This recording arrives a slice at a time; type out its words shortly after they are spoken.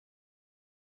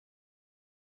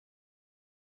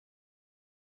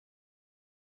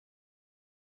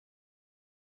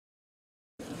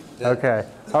Okay.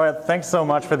 All right, thanks so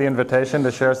much for the invitation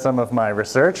to share some of my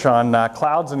research on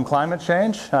clouds and climate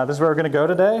change. This is where we're going to go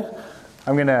today.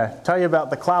 I'm going to tell you about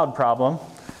the cloud problem,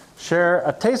 share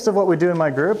a taste of what we do in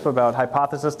my group about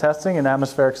hypothesis testing in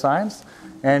atmospheric science,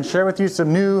 and share with you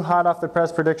some new hot off the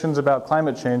press predictions about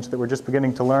climate change that we're just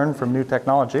beginning to learn from new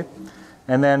technology,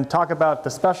 and then talk about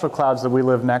the special clouds that we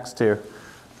live next to.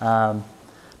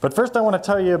 But first I want to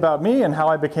tell you about me and how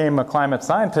I became a climate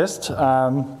scientist.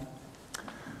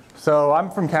 So I'm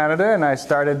from Canada and I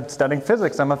started studying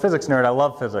physics. I'm a physics nerd. I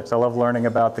love physics. I love learning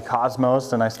about the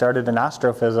cosmos, and I started in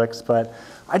astrophysics, but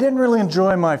I didn't really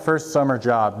enjoy my first summer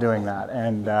job doing that.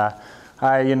 And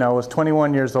I was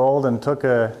 21 years old and took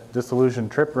a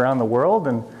disillusioned trip around the world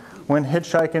and went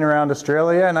hitchhiking around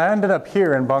Australia, and I ended up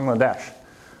here in Bangladesh.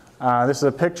 This is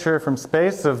a picture from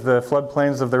space of the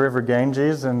floodplains of the river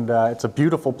Ganges, and it's a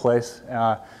beautiful place.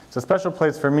 It's a special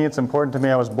place for me. It's important to me.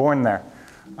 I was born there.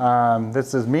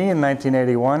 This is me in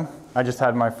 1981. I just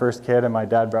had my first kid, and my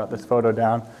dad brought this photo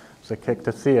down. It's a kick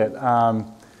to see it.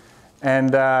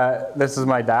 This is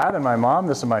my dad and my mom.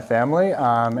 This is my family.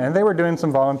 And they were doing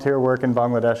some volunteer work in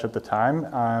Bangladesh at the time.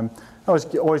 I was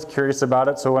always curious about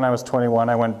it, so when I was 21,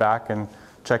 I went back and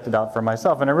checked it out for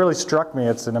myself. And it really struck me.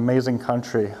 It's an amazing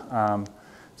country.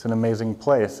 It's an amazing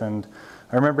place. And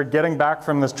I remember getting back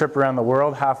from this trip around the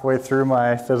world halfway through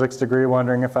my physics degree,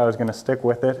 wondering if I was going to stick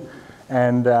with it.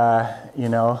 And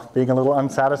being a little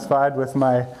unsatisfied with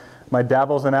my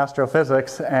dabbles in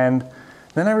astrophysics. And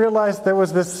then I realized there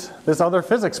was this other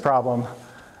physics problem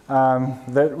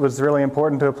that was really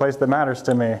important to a place that matters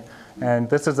to me. And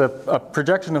this is a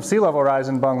projection of sea level rise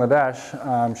in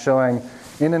Bangladesh, showing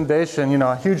inundation.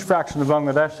 A huge fraction of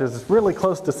Bangladesh is really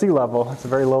close to sea level. It's a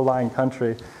very low-lying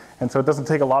country. And so it doesn't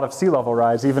take a lot of sea level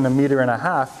rise. Even 1.5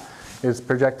 meters is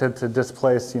projected to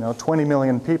displace 20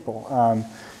 million people.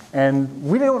 And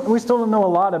we still don't know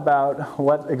a lot about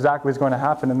what exactly is going to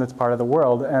happen in this part of the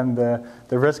world and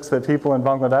the risks that people in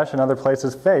Bangladesh and other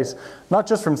places face, not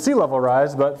just from sea level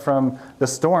rise, but from the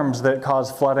storms that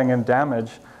cause flooding and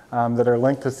damage that are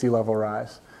linked to sea level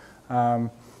rise.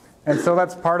 And so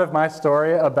that's part of my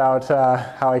story about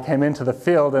how I came into the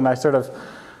field, and I sort of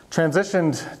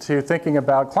transitioned to thinking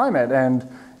about climate.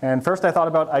 And first I thought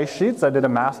about ice sheets. I did a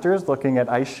master's looking at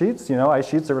ice sheets. Ice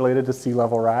sheets are related to sea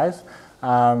level rise.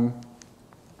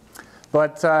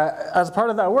 But as part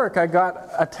of that work, I got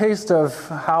a taste of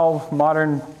how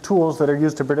modern tools that are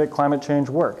used to predict climate change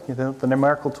work, the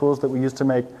numerical tools that we use to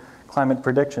make climate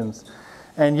predictions.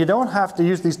 And you don't have to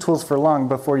use these tools for long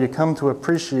before you come to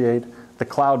appreciate the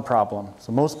cloud problem.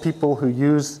 So most people who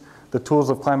use the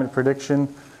tools of climate prediction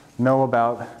know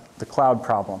about the cloud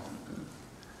problem.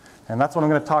 And that's what I'm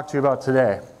going to talk to you about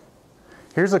today.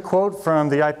 Here's a quote from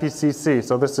the IPCC.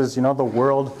 So this is, the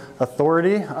world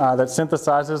authority that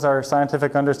synthesizes our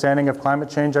scientific understanding of climate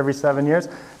change every 7 years.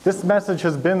 This message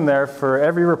has been there for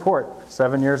every report,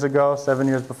 7 years ago, 7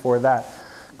 years before that.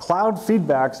 Cloud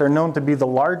feedbacks are known to be the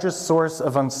largest source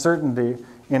of uncertainty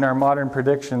in our modern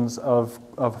predictions of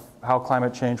how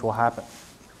climate change will happen.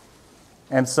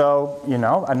 And so,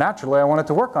 naturally I wanted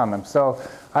to work on them. So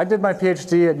I did my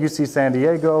Ph.D. at UC San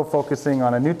Diego, focusing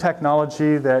on a new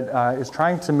technology that is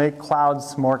trying to make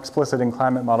clouds more explicit in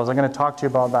climate models. I'm going to talk to you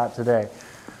about that today.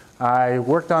 I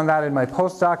worked on that in my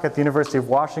postdoc at the University of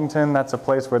Washington. That's a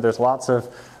place where there's lots of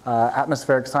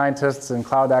atmospheric scientists and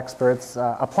cloud experts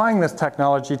applying this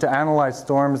technology to analyze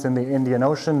storms in the Indian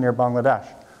Ocean near Bangladesh.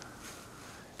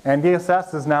 And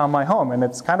ESS is now my home, and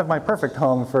it's kind of my perfect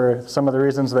home for some of the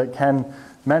reasons that Ken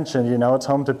mentioned. It's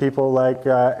home to people like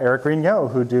Eric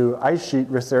Rignot, who do ice sheet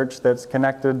research that's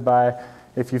connected by,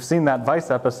 if you've seen that Vice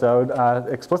episode,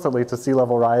 explicitly to sea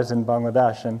level rise in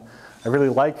Bangladesh. And I really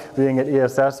like being at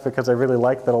ESS because I really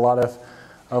like that a lot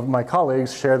of my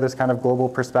colleagues share this kind of global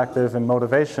perspective and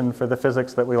motivation for the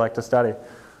physics that we like to study.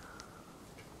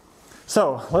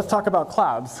 So let's talk about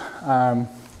clouds,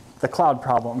 the cloud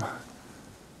problem.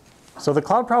 So the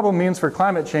cloud problem means for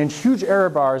climate change huge error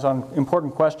bars on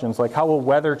important questions like how will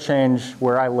weather change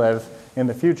where I live in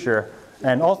the future,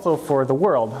 and also for the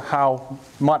world, how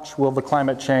much will the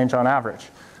climate change on average.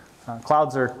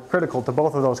 Clouds are critical to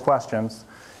both of those questions,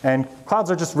 and clouds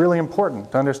are just really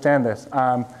important to understand this.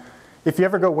 If you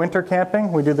ever go winter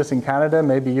camping, we do this in Canada,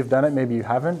 maybe you've done it, maybe you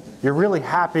haven't, you're really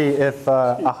happy if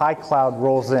a high cloud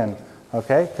rolls in,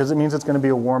 okay? Because it means it's going to be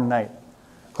a warm night.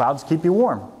 Clouds keep you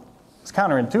warm. It's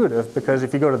counterintuitive because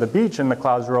if you go to the beach and the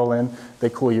clouds roll in, they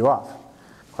cool you off.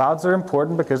 Clouds are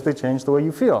important because they change the way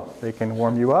you feel. They can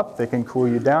warm you up, they can cool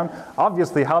you down.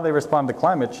 Obviously, how they respond to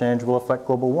climate change will affect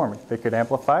global warming. They could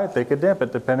amplify it, they could dampen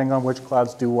it, depending on which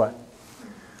clouds do what.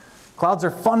 Clouds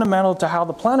are fundamental to how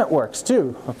the planet works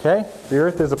too, okay? The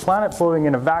Earth is a planet floating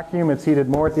in a vacuum. It's heated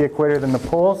more at the equator than the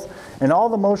poles. And all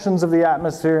the motions of the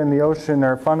atmosphere and the ocean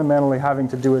are fundamentally having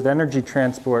to do with energy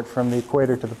transport from the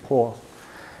equator to the poles.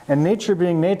 And nature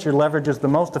being nature leverages the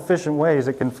most efficient ways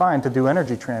it can find to do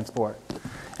energy transport.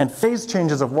 And phase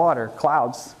changes of water,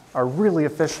 clouds, are really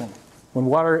efficient. When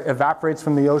water evaporates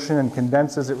from the ocean and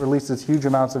condenses, it releases huge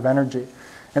amounts of energy.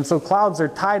 And so clouds are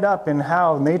tied up in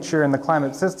how nature and the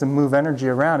climate system move energy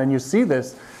around. And you see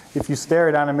this if you stare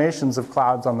at animations of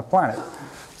clouds on the planet.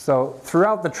 So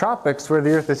throughout the tropics, where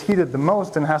the Earth is heated the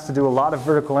most and has to do a lot of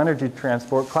vertical energy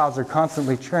transport, clouds are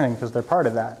constantly churning because they're part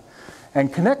of that.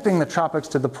 And connecting the tropics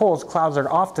to the poles, clouds are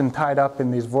often tied up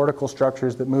in these vortical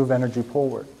structures that move energy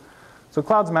poleward. So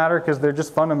clouds matter because they're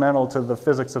just fundamental to the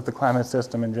physics of the climate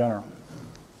system in general.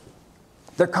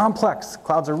 They're complex.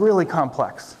 Clouds are really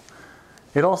complex.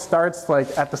 It all starts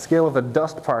like at the scale of a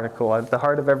dust particle. At the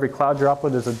heart of every cloud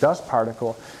droplet is a dust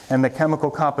particle. And the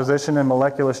chemical composition and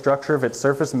molecular structure of its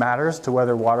surface matters to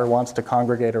whether water wants to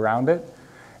congregate around it.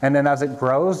 And then as it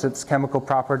grows, its chemical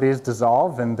properties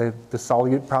dissolve and the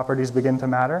solute properties begin to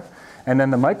matter. And then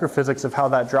the microphysics of how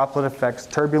that droplet affects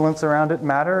turbulence around it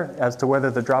matter as to whether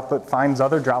the droplet finds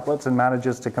other droplets and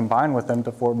manages to combine with them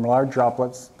to form large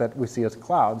droplets that we see as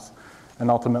clouds and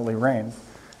ultimately rain.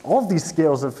 All of these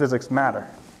scales of physics matter.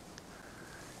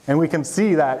 And we can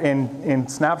see that in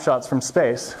snapshots from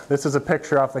space. This is a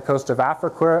picture off the coast of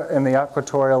Africa in the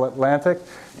equatorial Atlantic.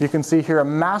 You can see here a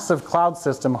massive cloud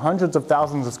system, hundreds of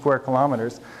thousands of square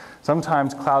kilometers.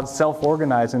 Sometimes clouds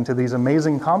self-organize into these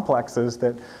amazing complexes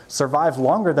that survive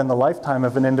longer than the lifetime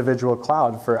of an individual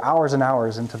cloud for hours and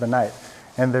hours into the night.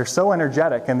 And they're so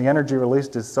energetic and the energy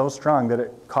released is so strong that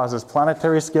it causes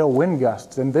planetary scale wind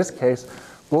gusts. In this case,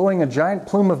 blowing a giant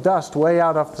plume of dust way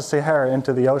out off the Sahara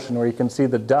into the ocean where you can see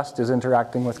the dust is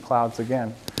interacting with clouds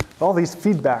again. All these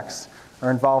feedbacks are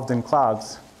involved in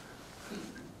clouds.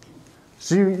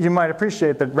 So you might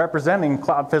appreciate that representing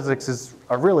cloud physics is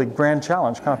a really grand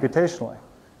challenge computationally.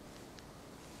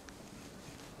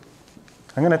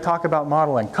 I'm going to talk about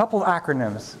modeling. Couple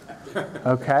acronyms,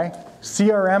 okay?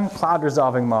 CRM, Cloud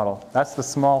Resolving Model. That's the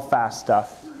small, fast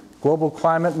stuff. Global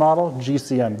Climate Model,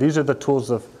 GCM. These are the tools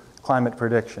of climate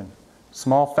prediction.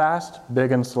 Small, fast,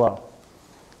 big, and slow.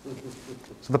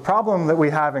 So the problem that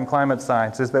we have in climate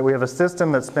science is that we have a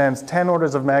system that spans 10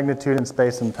 orders of magnitude in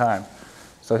space and time.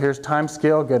 So here's time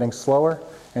scale getting slower,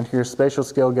 and here's spatial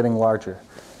scale getting larger.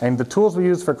 And the tools we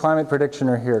use for climate prediction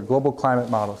are here, global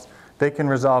climate models. They can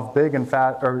resolve big and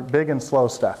fast, or big and slow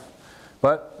stuff.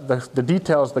 But the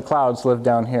details, the clouds, live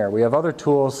down here. We have other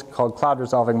tools called cloud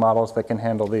resolving models that can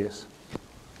handle these.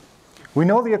 We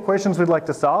know the equations we'd like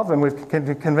to solve, and we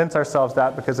can convince ourselves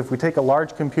that because if we take a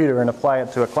large computer and apply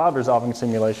it to a cloud resolving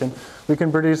simulation, we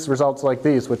can produce results like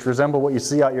these, which resemble what you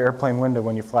see out your airplane window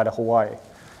when you fly to Hawaii.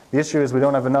 The issue is we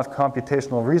don't have enough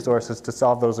computational resources to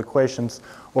solve those equations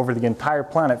over the entire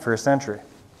planet for a century.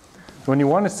 When you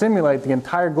want to simulate the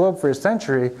entire globe for a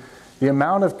century, the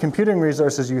amount of computing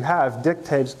resources you have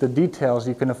dictates the details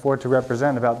you can afford to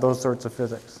represent about those sorts of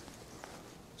physics.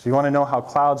 So you want to know how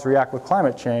clouds react with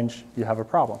climate change, you have a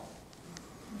problem.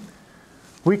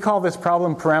 We call this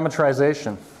problem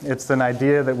parameterization. It's an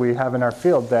idea that we have in our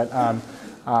field that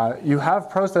you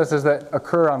have processes that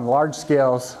occur on large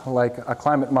scales like a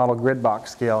climate model grid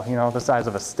box scale, the size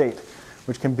of a state,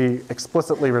 which can be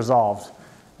explicitly resolved,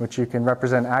 which you can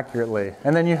represent accurately.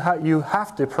 And then you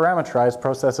have to parameterize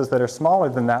processes that are smaller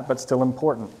than that but still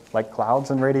important, like clouds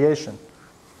and radiation.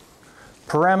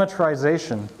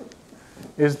 Parameterization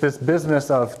is this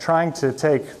business of trying to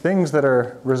take things that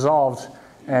are resolved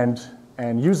and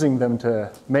using them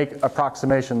to make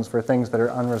approximations for things that are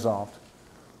unresolved.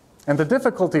 And the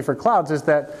difficulty for clouds is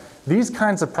that these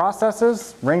kinds of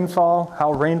processes, rainfall,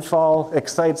 how rainfall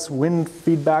excites wind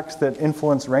feedbacks that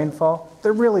influence rainfall,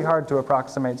 they're really hard to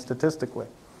approximate statistically.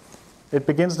 It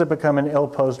begins to become an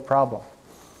ill-posed problem.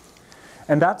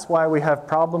 And that's why we have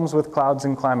problems with clouds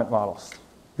and climate models.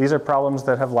 These are problems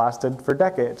that have lasted for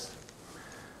decades.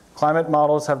 Climate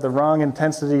models have the wrong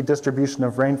intensity distribution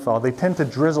of rainfall. They tend to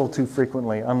drizzle too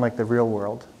frequently, unlike the real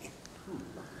world.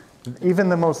 Even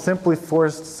the most simply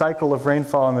forced cycle of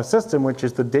rainfall in the system, which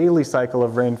is the daily cycle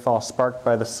of rainfall sparked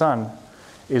by the sun,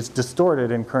 is distorted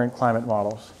in current climate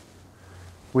models.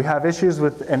 We have issues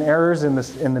with and errors in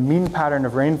the mean pattern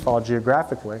of rainfall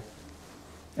geographically,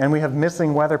 and we have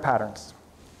missing weather patterns.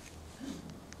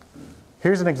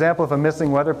 Here's an example of a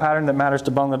missing weather pattern that matters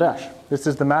to Bangladesh. This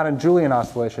is the MAdden-Julian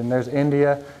oscillation. There's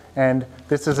India, and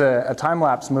this is a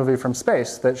time-lapse movie from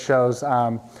space that shows,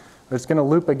 it's going to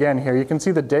loop again here. You can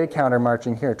see the day counter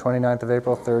marching here, 29th of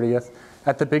April, 30th.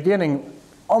 At the beginning,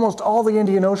 almost all the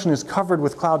Indian Ocean is covered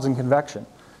with clouds and convection.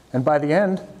 And by the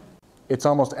end, it's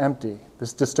almost empty.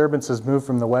 This disturbance has moved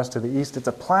from the west to the east. It's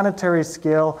a planetary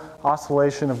scale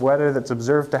oscillation of weather that's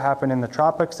observed to happen in the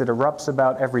tropics. It erupts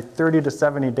about every 30 to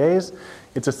 70 days.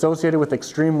 It's associated with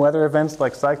extreme weather events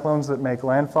like cyclones that make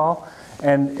landfall.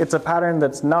 And it's a pattern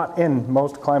that's not in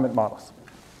most climate models.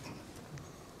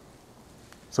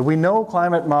 So we know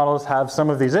climate models have some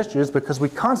of these issues because we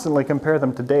constantly compare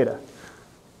them to data.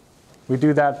 We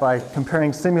do that by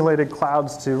comparing simulated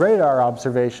clouds to radar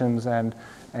observations and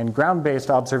ground-based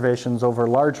observations over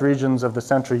large regions of the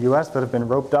central US that have been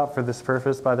roped out for this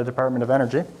purpose by the Department of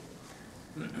Energy.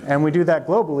 And we do that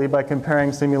globally by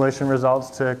comparing simulation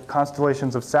results to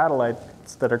constellations of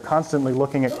satellites that are constantly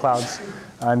looking at clouds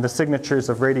and the signatures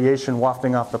of radiation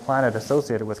wafting off the planet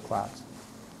associated with clouds.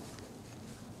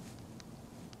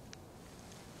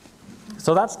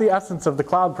 So that's the essence of the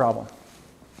cloud problem.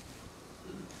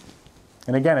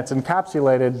 And again, it's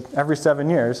encapsulated every 7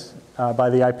 years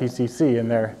by the IPCC in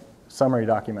their summary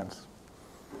documents.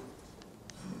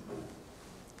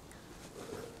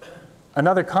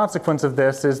 Another consequence of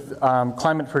this is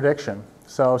climate prediction.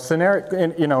 So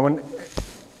when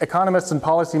economists and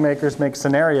policymakers make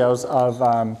scenarios of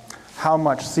how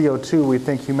much CO2 we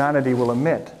think humanity will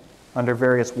emit under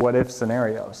various what-if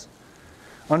scenarios.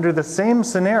 Under the same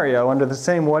scenario, under the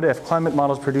same what-if, climate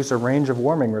models produce a range of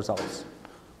warming results.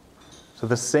 So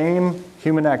the same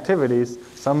human activities,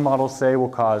 some models say will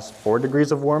cause 4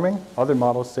 degrees of warming, other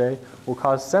models say will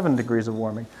cause 7 degrees of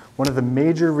warming. One of the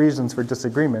major reasons for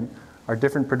disagreement are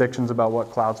different predictions about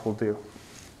what clouds will do.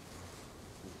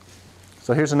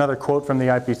 So here's another quote from the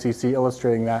IPCC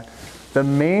illustrating that. The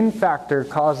main factor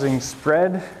causing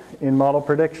spread in model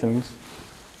predictions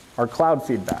are cloud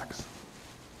feedbacks.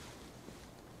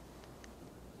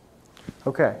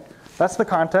 Okay, that's the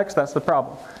context, that's the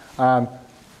problem.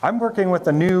 I'm working with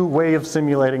a new way of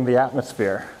simulating the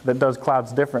atmosphere that does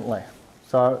clouds differently.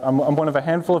 So I'm one of a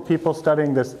handful of people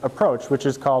studying this approach, which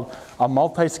is called a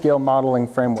multiscale modeling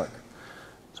framework.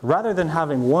 So rather than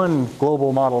having one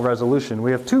global model resolution,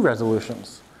 we have 2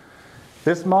 resolutions.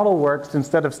 This model works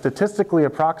instead of statistically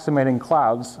approximating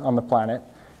clouds on the planet,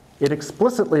 it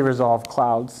explicitly resolves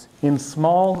clouds in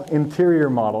small interior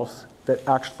models that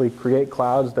actually create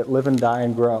clouds that live and die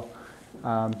and grow.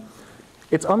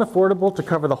 It's unaffordable to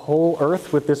cover the whole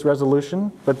Earth with this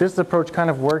resolution, but this approach kind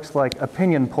of works like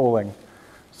opinion polling.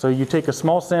 So you take a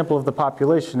small sample of the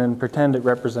population and pretend it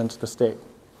represents the state.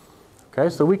 Okay,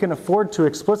 so we can afford to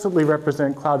explicitly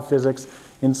represent cloud physics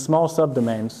in small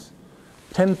subdomains,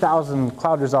 10,000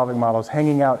 cloud resolving models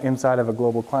hanging out inside of a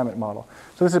global climate model.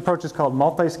 So this approach is called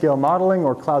multiscale modeling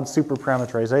or cloud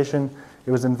superparameterization. It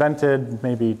was invented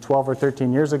maybe 12 or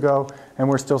 13 years ago, and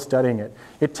we're still studying it.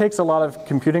 It takes a lot of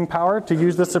computing power to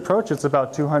use this approach. It's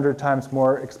about 200 times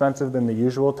more expensive than the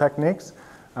usual techniques.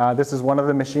 This is one of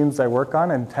the machines I work on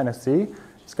in Tennessee.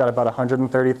 It's got about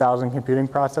 130,000 computing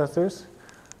processors.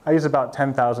 I use about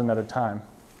 10,000 at a time.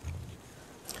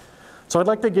 So I'd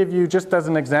like to give you, just as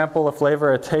an example, a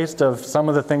flavor, a taste of some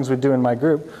of the things we do in my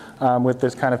group with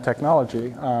this kind of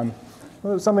technology.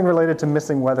 Something related to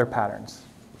missing weather patterns.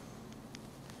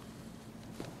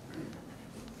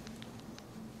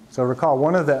 So recall,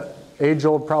 one of the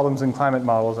age-old problems in climate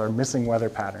models are missing weather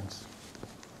patterns.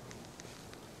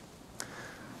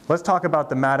 Let's talk about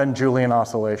the MAdden-Julian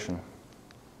oscillation.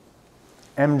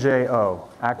 MJO,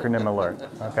 acronym alert,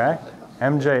 okay?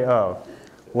 MJO.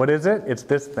 What is it? It's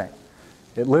this thing.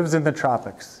 It lives in the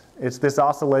tropics. It's this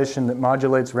oscillation that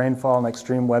modulates rainfall and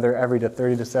extreme weather every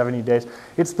 30 to 70 days.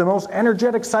 It's the most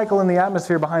energetic cycle in the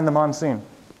atmosphere behind the monsoon.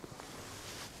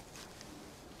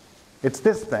 It's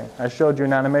this thing. I showed you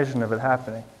an animation of it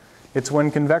happening. It's when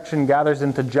convection gathers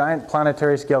into giant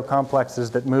planetary scale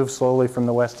complexes that move slowly from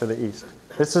the west to the east.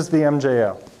 This is the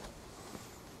MJO.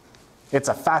 It's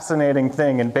a fascinating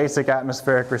thing in basic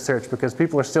atmospheric research because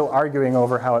people are still arguing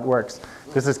over how it works.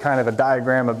 This is kind of a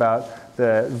diagram about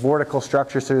the vortical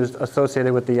structures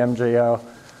associated with the MJO.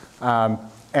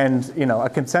 And a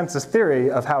consensus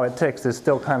theory of how it ticks is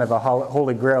still kind of a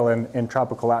holy grail in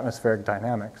tropical atmospheric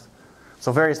dynamics.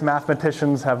 So various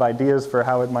mathematicians have ideas for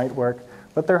how it might work,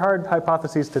 but they're hard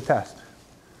hypotheses to test.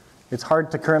 It's hard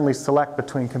to currently select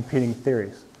between competing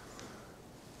theories.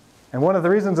 And one of the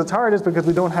reasons it's hard is because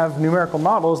we don't have numerical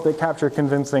models that capture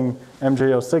convincing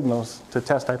MJO signals to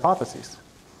test hypotheses.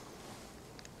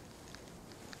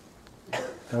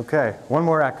 Okay, one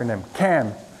more acronym,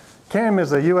 CAM. CAM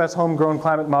is a US homegrown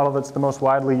climate model that's the most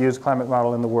widely used climate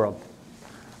model in the world.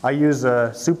 I use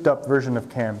a souped-up version of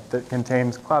CAM that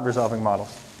contains cloud resolving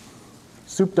models.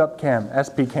 Souped-up CAM,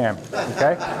 SPCAM,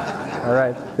 okay? All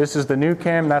right, this is the new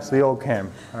CAM, that's the old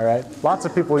CAM. All right, lots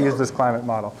of people use this climate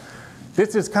model.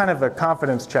 This is kind of a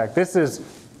confidence check. This is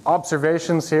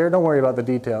observations here. Don't worry about the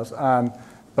details.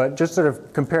 But just sort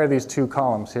of compare these two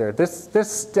columns here.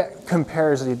 This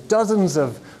compares the dozens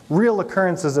of real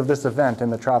occurrences of this event in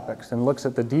the tropics and looks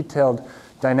at the detailed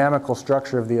dynamical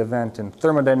structure of the event in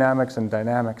thermodynamics and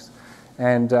dynamics.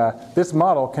 And this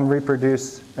model can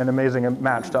reproduce an amazing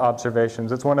match to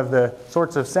observations. It's one of the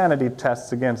sorts of sanity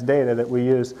tests against data that we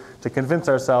use to convince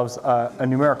ourselves a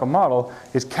numerical model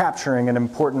is capturing an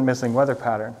important missing weather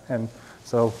pattern. And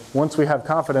so once we have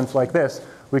confidence like this,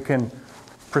 we can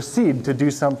proceed to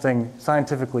do something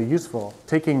scientifically useful,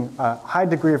 taking a high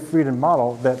degree of freedom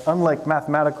model that, unlike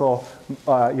mathematical,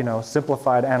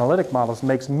 simplified analytic models,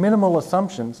 makes minimal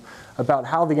assumptions about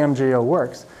how the MJO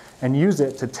works, and use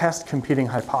it to test competing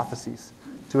hypotheses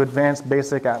to advance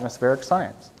basic atmospheric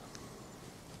science.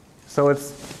 So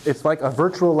it's like a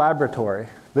virtual laboratory.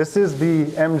 This is the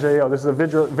MJO. This is a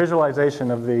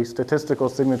visualization of the statistical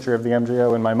signature of the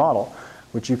MJO in my model,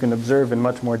 which you can observe in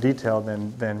much more detail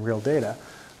than real data.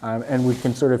 And we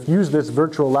can sort of use this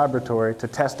virtual laboratory to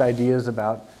test ideas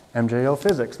about MJO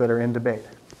physics that are in debate.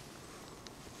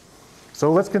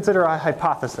 So let's consider a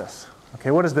hypothesis.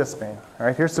 Okay, what does this mean? All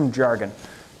right, here's some jargon.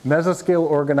 Mesoscale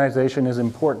organization is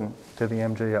important to the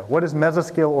MJO. What is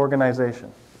mesoscale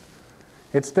organization?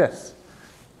 It's this.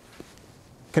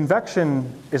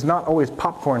 Convection is not always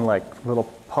popcorn-like, little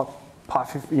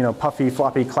puffy,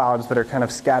 floppy clouds that are kind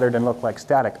of scattered and look like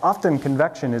static. Often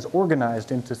convection is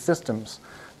organized into systems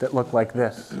that look like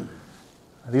this.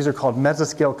 These are called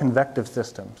mesoscale convective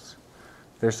systems.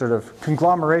 They're sort of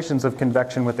conglomerations of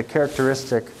convection with a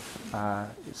characteristic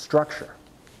structure.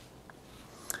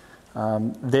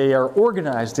 They are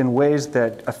organized in ways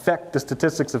that affect the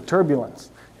statistics of turbulence.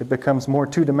 It becomes more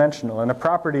two-dimensional. And a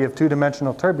property of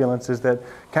two-dimensional turbulence is that,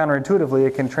 counterintuitively,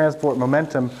 it can transport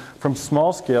momentum from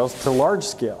small scales to large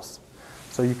scales.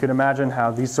 So you could imagine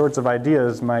how these sorts of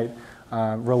ideas might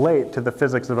relate to the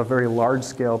physics of a very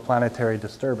large-scale planetary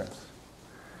disturbance.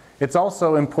 It's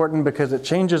also important because it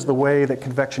changes the way that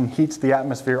convection heats the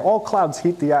atmosphere. All clouds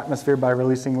heat the atmosphere by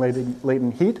releasing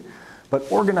latent heat, but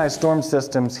organized storm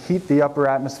systems heat the upper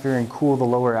atmosphere and cool the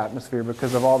lower atmosphere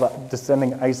because of all the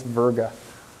descending ice virga,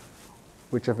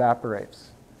 which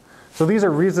evaporates. So these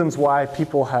are reasons why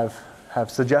people have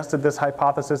suggested this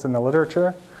hypothesis in the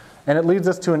literature, and it leads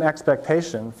us to an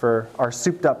expectation for our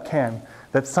souped-up CAM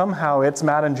that somehow its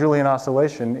MAdden-Julian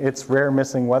oscillation, its rare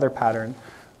missing weather pattern,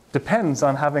 depends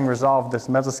on having resolved this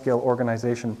mesoscale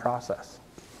organization process.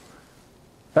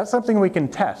 That's something we can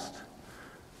test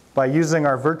by using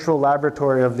our virtual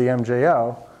laboratory of the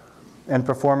MJO and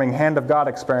performing hand-of-God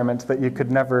experiments that you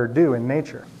could never do in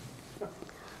nature.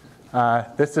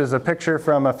 This is a picture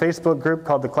from a Facebook group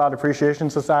called the Cloud Appreciation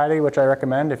Society, which I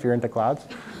recommend if you're into clouds.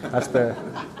 That's the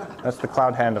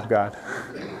cloud hand of God.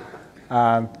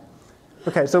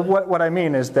 Okay, so what I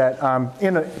mean is that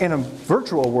in a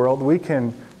virtual world, we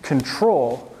can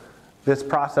control this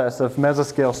process of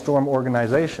mesoscale storm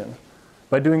organization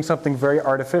by doing something very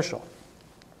artificial.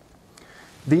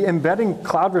 The embedding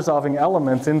cloud resolving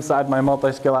elements inside my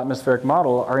multiscale atmospheric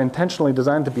model are intentionally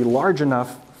designed to be large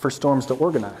enough for storms to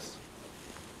organize.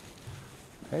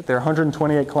 Okay, they're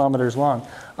 128 kilometers long.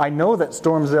 I know that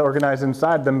storms organize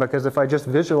inside them because if I just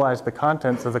visualize the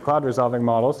contents of the cloud resolving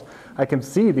models, I can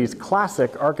see these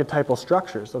classic archetypal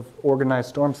structures of organized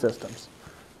storm systems.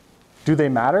 Do they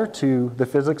matter to the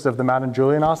physics of the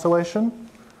MAdden-Julian oscillation?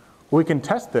 We can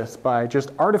test this by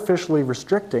just artificially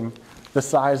restricting the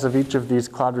size of each of these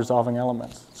cloud resolving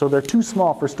elements. So they're too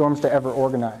small for storms to ever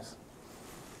organize.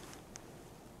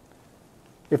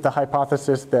 If the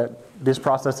hypothesis that this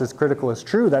process is critical is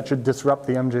true, that should disrupt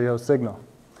the MJO signal.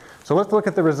 So let's look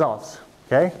at the results,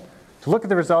 okay? To look at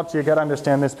the results, you got to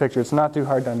understand this picture. It's not too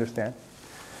hard to understand.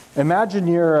 Imagine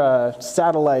you're a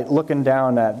satellite looking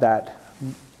down at that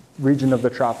region of the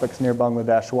tropics near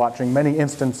Bangladesh, watching many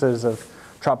instances of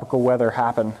tropical weather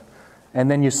happen. And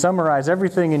then you summarize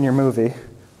everything in your movie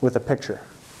with a picture.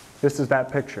 This is that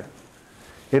picture.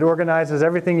 It organizes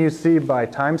everything you see by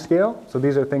time scale. So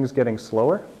these are things getting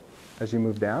slower as you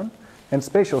move down. And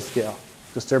spatial scale,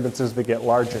 disturbances that get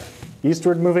larger.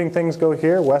 Eastward moving things go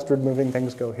here, westward moving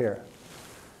things go here.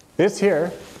 This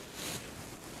here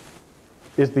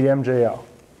is the MJO.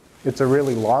 It's a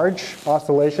really large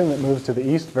oscillation that moves to the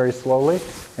east very slowly,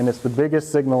 and it's the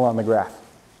biggest signal on the graph.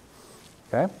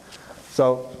 Okay?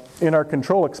 So in our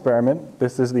control experiment,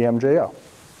 this is the MJO.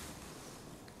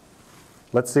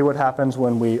 Let's see what happens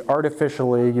when we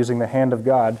artificially, using the hand of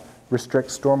God,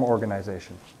 restrict storm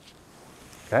organization.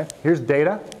 Okay? Here's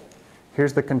data.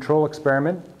 Here's the control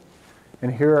experiment.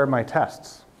 and here are my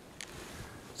tests.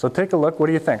 So take a look, what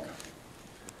do you think?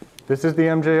 This is the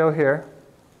MJO here.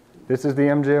 This is the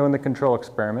MJO in the control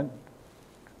experiment.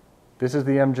 This is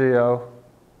the MJO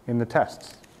in the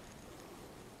tests.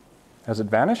 Has it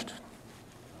vanished?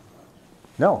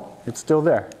 No, it's still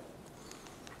there.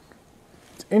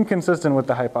 It's inconsistent with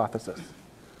the hypothesis.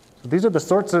 So these are the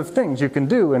sorts of things you can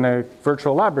do in a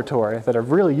virtual laboratory that are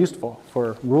really useful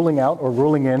for ruling out or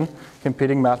ruling in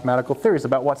competing mathematical theories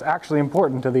about what's actually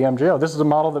important to the MJO. This is a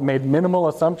model that made minimal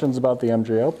assumptions about the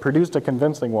MJO, produced a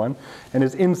convincing one, and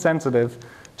is insensitive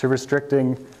to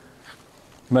restricting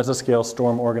mesoscale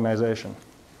storm organization.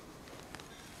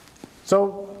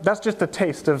 So that's just a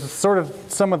taste of sort of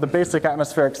some of the basic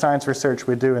atmospheric science research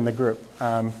we do in the group.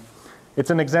 It's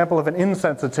an example of an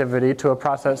insensitivity to a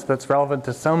process that's relevant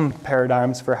to some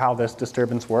paradigms for how this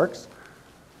disturbance works.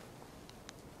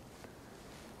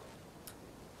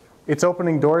 It's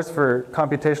opening doors for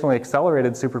computationally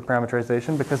accelerated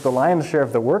superparameterization because the lion's share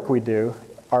of the work we do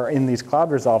are in these cloud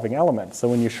resolving elements. So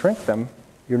when you shrink them,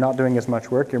 you're not doing as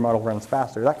much work, your model runs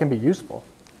faster. That can be useful.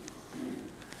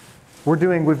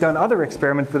 We've done other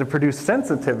experiments that have produced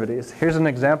sensitivities. Here's an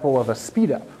example of a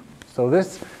speed up. So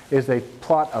this is a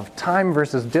plot of time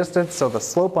versus distance. So the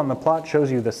slope on the plot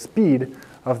shows you the speed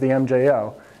of the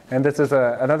MJO. And this is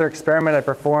another experiment I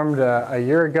performed a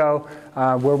year ago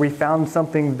where we found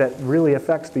something that really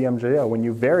affects the MJO. When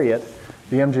you vary it,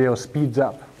 the MJO speeds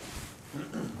up.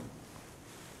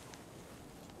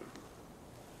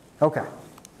 Okay,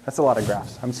 that's a lot of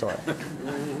graphs. I'm sorry.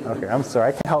 Okay, I'm sorry.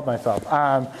 I can't help myself.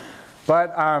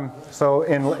 So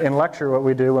in lecture, what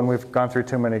we do when we've gone through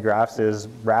too many graphs is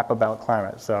rap about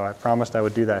climate. So I promised I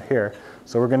would do that here.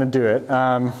 So we're going to do it.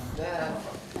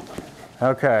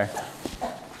 Okay.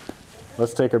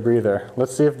 Let's take a breather.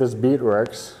 Let's see if this beat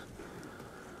works.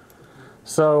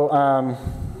 So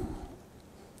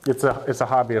it's a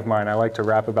hobby of mine. I like to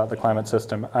rap about the climate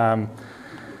system.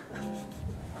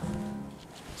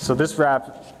 So this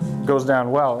rap goes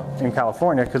down well in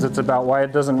California because it's about why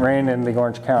it doesn't rain in the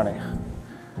Orange County.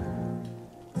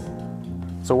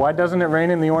 So why doesn't it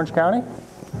rain in the Orange County?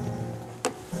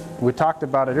 We talked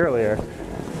about it earlier.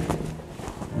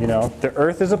 You know, the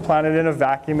Earth is a planet in a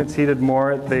vacuum. It's heated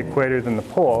more at the equator than the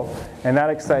pole, and that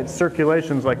excites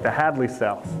circulations like the Hadley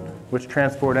cell, which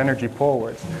transport energy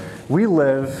polewards. We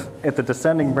live at the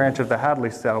descending branch of the Hadley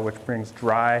cell, which brings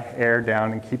dry air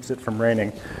down and keeps it from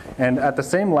raining. And at the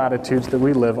same latitudes that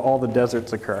we live, all the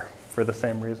deserts occur for the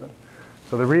same reason.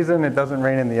 So the reason it doesn't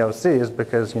rain in the OC is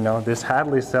because, you know, this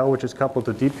Hadley cell, which is coupled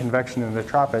to deep convection in the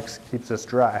tropics, keeps us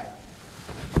dry.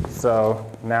 So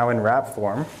now in rap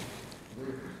form.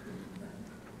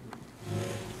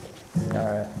 All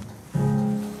right.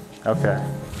 Okay.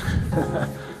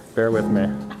 Bear with me.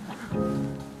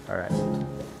 All right.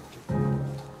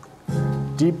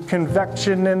 Deep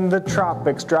convection in the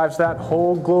tropics drives that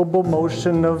whole global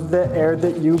motion of the air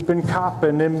that you've been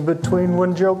copping in between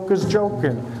when jokers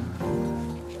joking.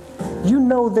 You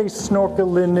know they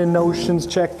snorkeling in oceans,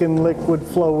 checking liquid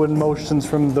flowing motions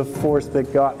from the force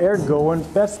that got air going.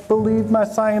 Best believe my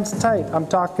science tight. I'm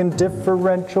talking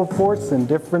differential force and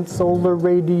different solar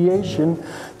radiation.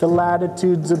 The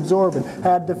latitudes absorbing.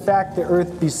 Had the fact the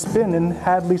Earth be spinning,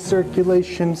 Hadley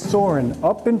circulation soaring.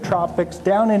 Up in tropics,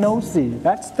 down in OC.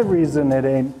 That's the reason it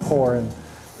ain't pouring.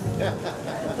 All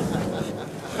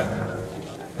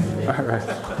right.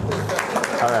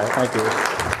 All right, thank you.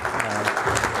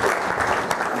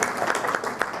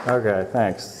 Okay,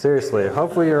 thanks. Seriously,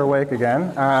 hopefully you're awake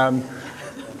again.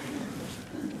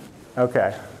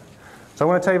 Okay, so I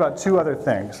want to tell you about two other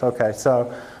things. Okay,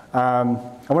 so I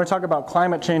want to talk about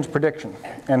climate change prediction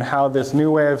and how this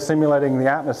new way of simulating the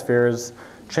atmosphere is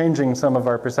changing some of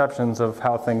our perceptions of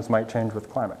how things might change with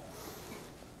climate.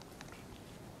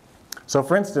 So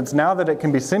for instance, now that it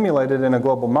can be simulated in a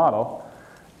global model,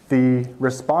 the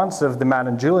response of the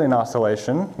MAdden-Julian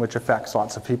oscillation, which affects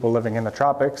lots of people living in the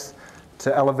tropics,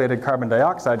 to elevated carbon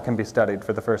dioxide can be studied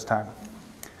for the first time.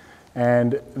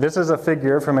 And this is a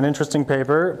figure from an interesting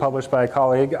paper published by a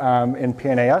colleague in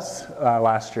PNAS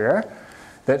last year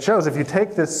that shows if you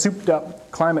take this souped up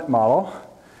climate model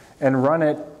and run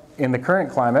it in the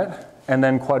current climate and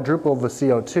then quadruple the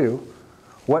CO2,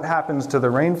 what happens to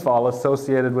the rainfall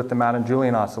associated with the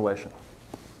MAdden-Julian oscillation?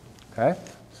 Okay?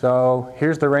 So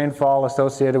here's the rainfall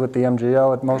associated with the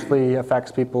MJO. It mostly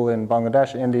affects people in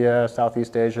Bangladesh, India,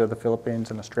 Southeast Asia, the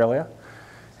Philippines, and Australia.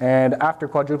 And after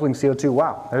quadrupling CO2,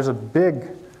 wow, there's a big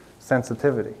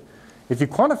sensitivity. If you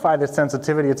quantify this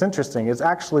sensitivity, it's interesting. It's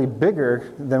actually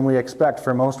bigger than we expect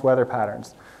for most weather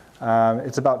patterns.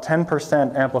 It's about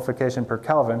 10% amplification per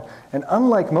Kelvin. And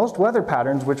unlike most weather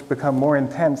patterns, which become more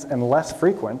intense and less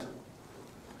frequent,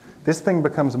 this thing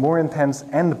becomes more intense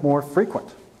and more frequent,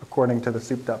 according to the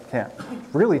souped-up CAM.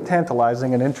 Really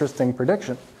tantalizing and interesting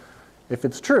prediction. If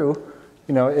it's true,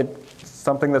 it's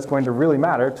something that's going to really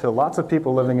matter to lots of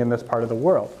people living in this part of the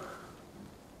world.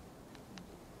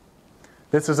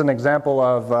 This is an example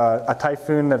of a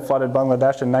typhoon that flooded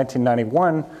Bangladesh in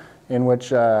 1991, in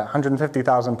which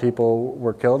 150,000 people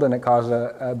were killed, and it caused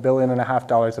 $1.5 billion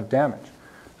of damage.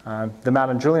 The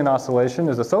Madden-Julian oscillation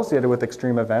is associated with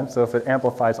extreme events, so if it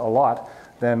amplifies a lot,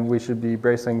 then we should be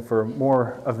bracing for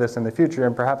more of this in the future,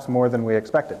 and perhaps more than we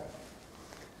expected.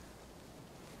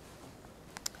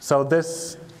 So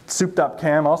this souped-up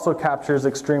CAM also captures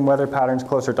extreme weather patterns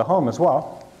closer to home as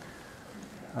well.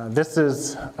 This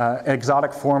is an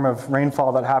exotic form of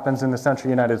rainfall that happens in the central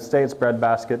United States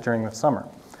breadbasket during the summer.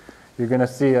 You're going to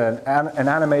see an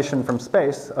animation from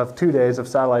space of 2 days of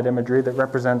satellite imagery that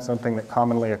represents something that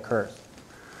commonly occurs.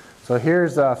 So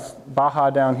here's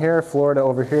Baja down here, Florida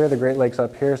over here, the Great Lakes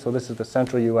up here, so this is the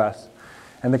central US.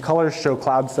 And the colors show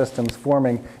cloud systems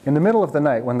forming in the middle of the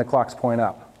night when the clocks point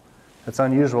up. It's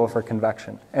unusual for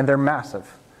convection, and they're massive.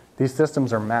 These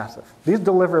systems are massive. These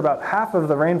deliver about half of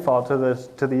the rainfall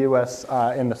to the US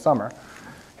in the summer.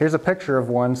 Here's a picture of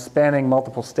one spanning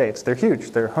multiple states. They're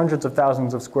huge. They're hundreds of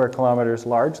thousands of square kilometers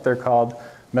large. They're called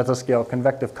mesoscale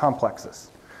convective complexes.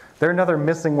 They're another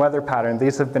missing weather pattern.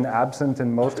 These have been absent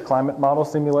in most climate model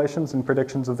simulations and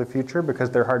predictions of the future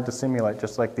because they're hard to simulate,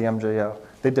 just like the MJO.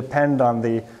 They depend on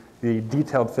the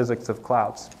detailed physics of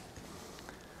clouds.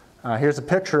 Here's a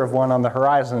picture of one on the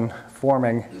horizon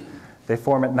forming. They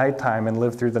form at nighttime and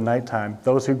live through the nighttime.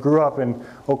 Those who grew up in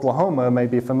Oklahoma may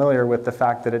be familiar with the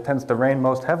fact that it tends to rain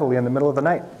most heavily in the middle of the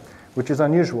night, which is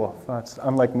unusual. It's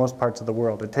unlike most parts of the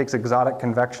world. It takes exotic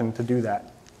convection to do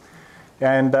that.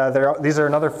 And these are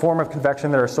another form of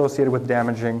convection that are associated with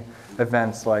damaging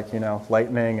events like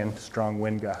lightning and strong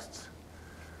wind gusts.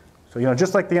 So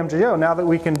just like the MJO, now that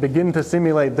we can begin to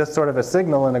simulate this sort of a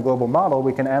signal in a global model,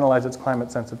 we can analyze its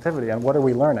climate sensitivity. And what are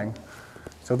we learning?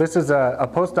 So this is a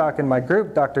postdoc in my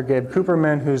group, Dr. Gabe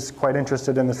Cooperman, who's quite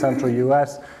interested in the central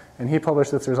US. And he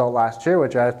published this result last year,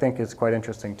 which I think is quite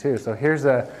interesting too. So here's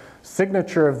a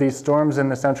signature of these storms in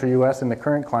the central US in the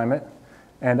current climate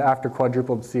and after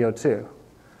quadrupled CO2. So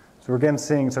we're again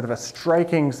seeing sort of a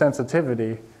striking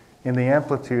sensitivity in the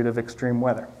amplitude of extreme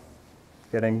weather,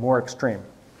 getting more extreme.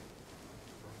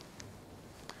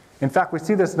 In fact, we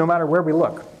see this no matter where we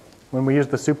look when we use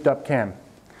the souped-up CAM.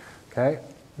 Okay?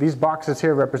 These boxes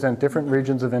here represent different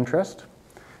regions of interest,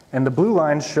 and the blue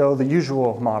lines show the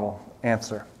usual model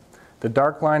answer. The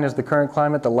dark line is the current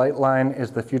climate, the light line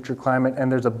is the future climate,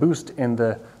 and there's a boost in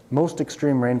the most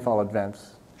extreme rainfall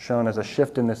events, shown as a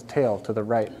shift in this tail to the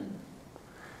right.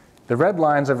 The red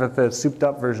lines are the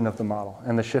souped-up version of the model,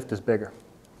 and the shift is bigger,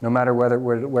 no matter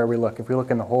where we look. If we look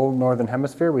in the whole northern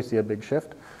hemisphere, we see a big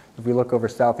shift. If we look over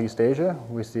Southeast Asia,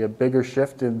 we see a bigger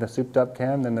shift in the souped-up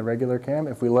CAM than the regular CAM.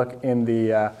 If we look in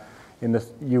the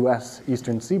US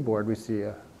eastern seaboard, we see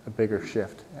a bigger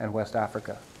shift, and West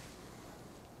Africa.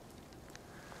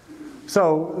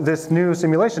 So this new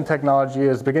simulation technology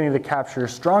is beginning to capture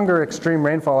stronger extreme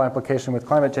rainfall application with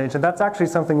climate change, and that's actually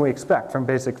something we expect from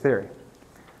basic theory.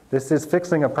 This is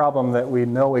fixing a problem that we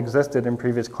know existed in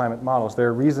previous climate models. There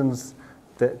are reasons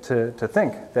to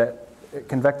think that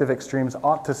convective extremes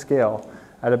ought to scale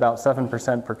at about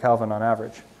 7% per Kelvin on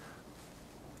average.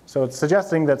 So it's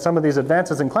suggesting that some of these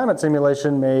advances in climate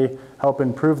simulation may help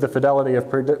improve the fidelity of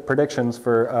predictions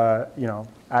for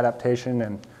adaptation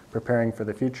and preparing for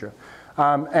the future.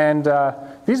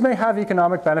 These may have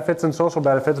economic benefits and social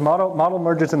benefits. Model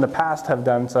mergers in the past have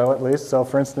done so, at least. So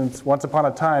for instance, once upon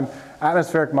a time,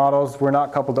 atmospheric models were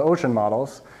not coupled to ocean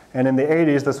models. And in the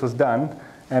 80s, this was done.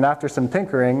 And after some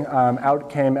tinkering, out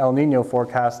came El Nino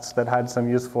forecasts that had some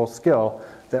useful skill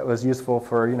that was useful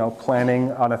for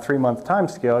planning on a 3-month time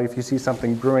scale. If you see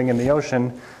something brewing in the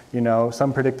ocean,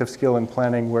 some predictive skill in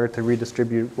planning where to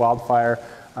redistribute wildfire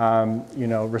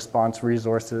response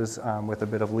resources with a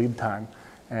bit of lead time.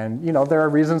 And there are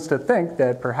reasons to think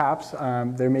that perhaps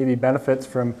there may be benefits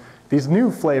from these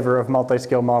new flavor of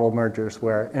multiscale model mergers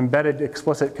where embedded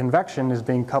explicit convection is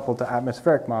being coupled to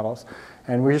atmospheric models.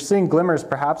 And we're seeing glimmers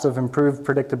perhaps of improved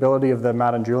predictability of the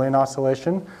Madden-Julian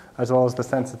oscillation as well as the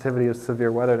sensitivity of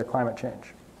severe weather to climate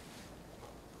change.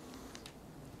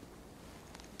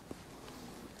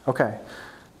 Okay,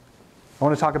 I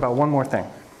want to talk about one more thing.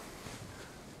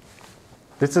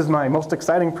 This is my most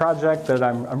exciting project that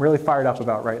I'm really fired up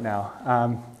about right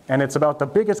now. And it's about the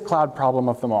biggest cloud problem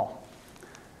of them all.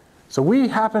 So we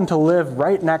happen to live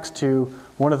right next to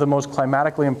one of the most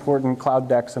climatically important cloud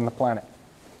decks in the planet.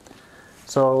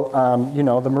 So, you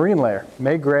know, the marine layer,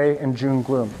 May gray and June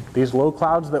gloom. These low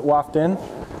clouds that waft in,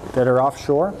 that are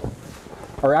offshore,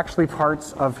 are actually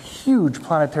parts of huge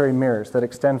planetary mirrors that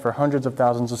extend for hundreds of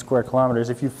thousands of square kilometers.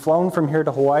 If you've flown from here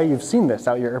to Hawaii, you've seen this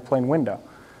out your airplane window.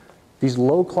 These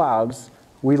low clouds,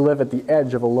 we live at the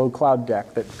edge of a low cloud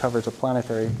deck that covers a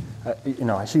planetary, you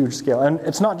know, a huge scale. And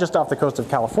it's not just off the coast of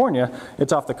California,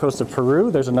 it's off the coast of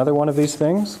Peru. There's another one of these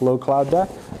things, low cloud deck.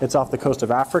 It's off the coast of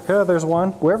Africa, there's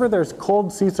one. Wherever there's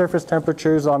cold sea surface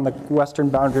temperatures on the western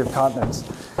boundary of continents,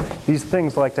 these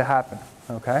things like to happen,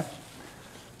 okay?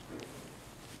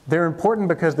 They're important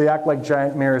because they act like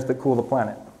giant mirrors that cool the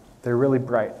planet. They're really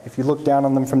bright. If you look down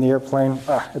on them from the airplane,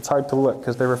 it's hard to look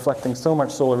because they're reflecting so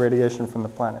much solar radiation from the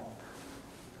planet.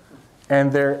 And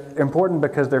they're important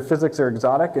because their physics are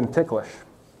exotic and ticklish.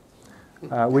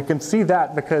 We can see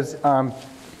that because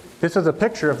this is a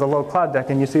picture of the low cloud deck,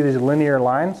 and you see these linear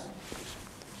lines.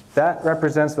 That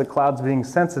represents the clouds being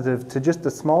sensitive to just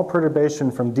a small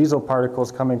perturbation from diesel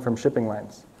particles coming from shipping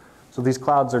lanes. So these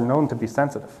clouds are known to be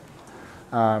sensitive.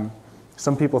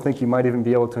 Some people think you might even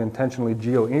be able to intentionally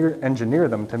geoengineer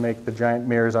them to make the giant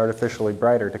mirrors artificially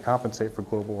brighter to compensate for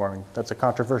global warming. That's a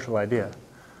controversial idea.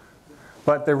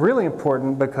 But they're really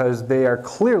important because they are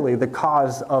clearly the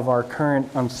cause of our current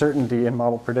uncertainty in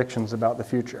model predictions about the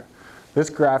future. This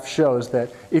graph shows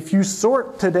that if you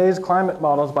sort today's climate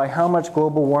models by how much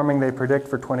global warming they predict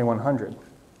for 2100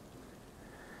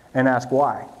 and ask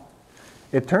why,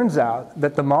 it turns out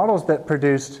that the models that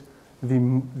produced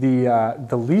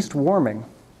the least warming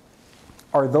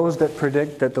are those that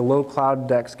predict that the low cloud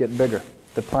decks get bigger,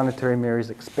 the planetary mirrors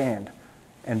expand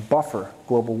and buffer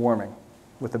global warming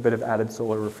with a bit of added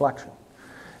solar reflection.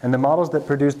 And the models that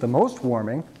produce the most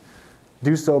warming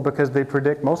do so because they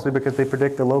predict, mostly because they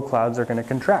predict the low clouds are going to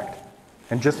contract.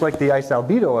 And just like the ice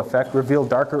albedo effect, reveal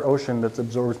darker ocean that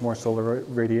absorbs more solar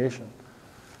radiation.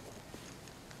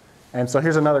 And so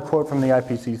here's another quote from the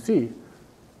IPCC.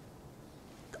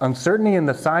 Uncertainty in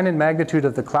the sign and magnitude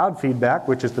of the cloud feedback,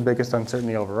 which is the biggest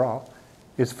uncertainty overall,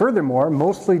 is furthermore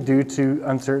mostly due to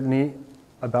uncertainty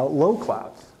about low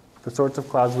clouds, the sorts of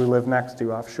clouds we live next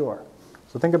to offshore.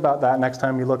 So think about that next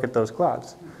time you look at those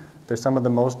clouds. They're some of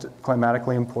the most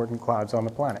climatically important clouds on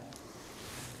the planet.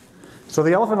 So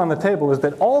the elephant on the table is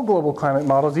that all global climate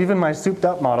models, even my souped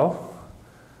up model,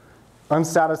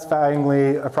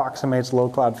 unsatisfyingly approximates low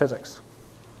cloud physics.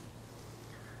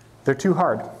 They're too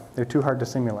hard. They're too hard to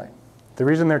simulate. The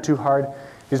reason they're too hard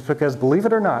is because, believe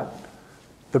it or not,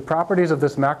 the properties of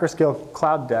this macroscale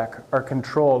cloud deck are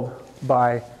controlled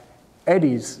by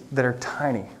eddies that are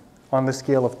tiny on the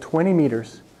scale of 20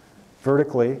 meters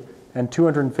vertically and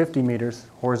 250 meters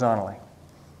horizontally.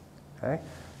 Okay?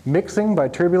 Mixing by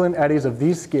turbulent eddies of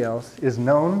these scales is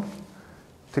known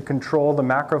to control the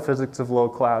macrophysics of low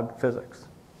cloud physics.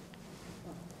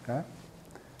 Okay?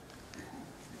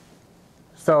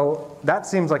 So that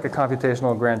seems like a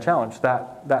computational grand challenge,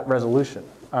 that resolution.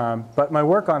 But my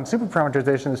work on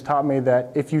superparameterization has taught me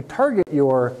that if you target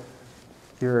your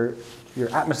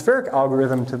atmospheric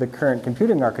algorithm to the current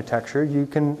computing architecture, you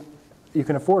can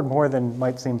afford more than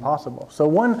might seem possible. So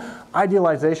one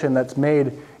idealization that's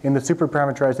made in the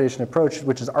superparameterization approach,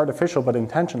 which is artificial but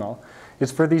intentional,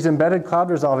 is for these embedded cloud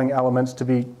resolving elements to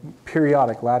be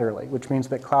periodic laterally, which means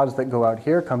that clouds that go out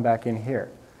here come back in here.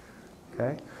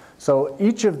 Okay? So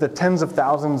each of the tens of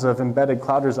thousands of embedded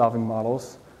cloud resolving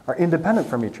models are independent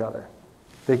from each other.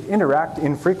 They interact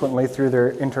infrequently through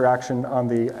their interaction on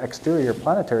the exterior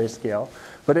planetary scale,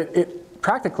 but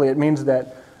practically it means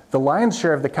that the lion's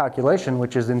share of the calculation,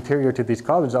 which is interior to these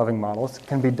cloud resolving models,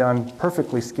 can be done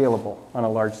perfectly scalable on a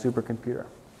large supercomputer.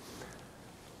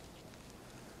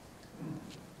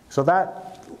 So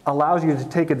that allows you to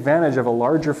take advantage of a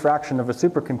larger fraction of a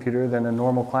supercomputer than a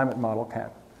normal climate model can.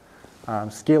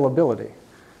 Scalability.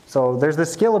 So there's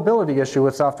this scalability issue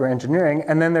with software engineering,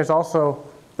 and then there's also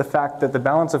the fact that the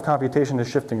balance of computation is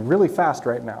shifting really fast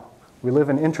right now. We live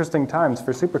in interesting times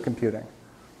for supercomputing.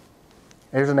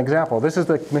 Here's an example. This is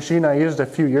the machine I used a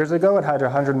few years ago. It had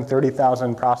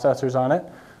 130,000 processors on it.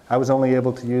 I was only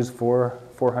able to use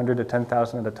 400 to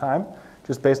 10,000 at a time,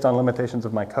 just based on limitations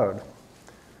of my code.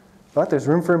 But there's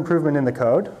room for improvement in the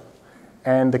code,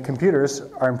 and the computers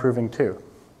are improving too.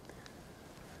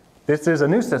 This is a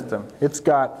new system. It's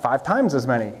got 5 times as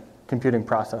many computing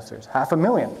processors,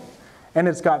 500,000. And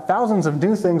it's got thousands of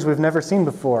new things we've never seen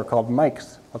before called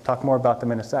mics. I'll talk more about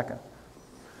them in a second.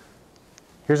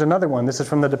 Here's another one. This is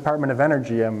from the Department of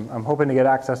Energy. I'm hoping to get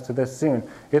access to this soon.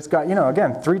 It's got,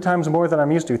 again, 3 times more than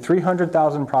I'm used to,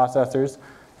 300,000 processors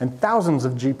and thousands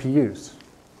of GPUs.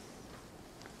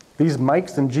 These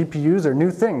mics and GPUs are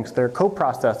new things. They're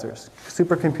coprocessors.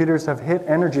 Supercomputers have hit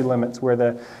energy limits where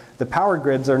the power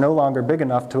grids are no longer big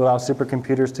enough to allow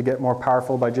supercomputers to get more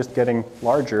powerful by just getting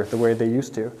larger the way they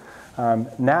used to.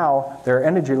 Now, there are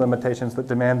energy limitations that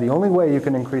demand the only way you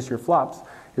can increase your flops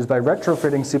is by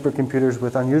retrofitting supercomputers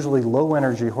with unusually low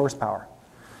energy horsepower.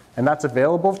 And that's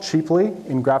available cheaply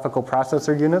in graphical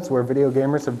processor units where video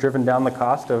gamers have driven down the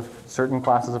cost of certain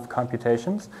classes of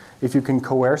computations. If you can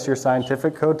coerce your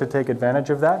scientific code to take advantage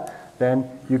of that, then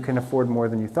you can afford more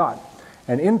than you thought.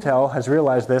 And Intel has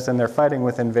realized this, and they're fighting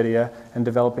with NVIDIA and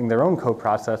developing their own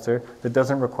coprocessor that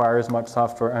doesn't require as much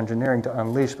software engineering to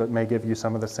unleash, but may give you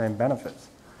some of the same benefits.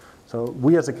 So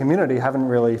we as a community haven't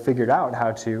really figured out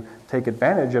how to take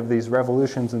advantage of these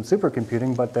revolutions in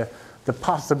supercomputing, but the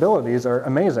possibilities are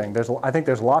amazing. I think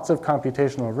there's lots of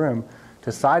computational room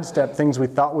to sidestep things we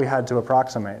thought we had to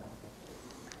approximate.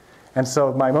 And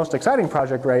so my most exciting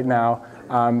project right now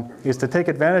is to take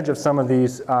advantage of some of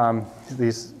these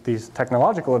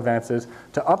technological advances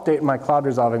to update my cloud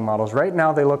resolving models. Right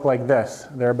now they look like this.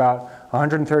 They're about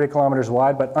 130 kilometers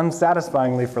wide, but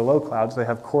unsatisfyingly for low clouds, they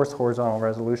have coarse horizontal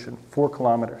resolution, 4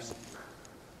 kilometers.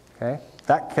 Okay?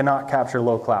 That cannot capture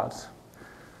low clouds.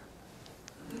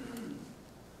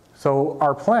 So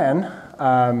our plan,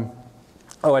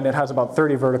 oh, and it has about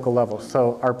 30 vertical levels.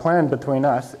 So our plan between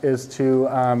us is to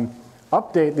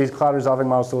update these cloud resolving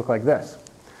models to look like this.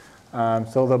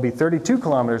 So they'll be 32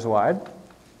 kilometers wide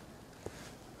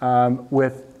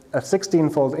with a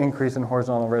 16-fold increase in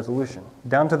horizontal resolution,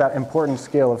 down to that important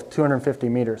scale of 250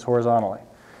 meters horizontally.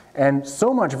 And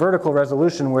so much vertical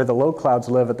resolution where the low clouds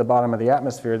live at the bottom of the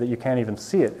atmosphere that you can't even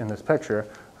see it in this picture.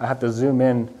 I have to zoom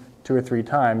in 2 or 3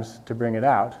 times to bring it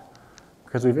out,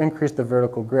 because we've increased the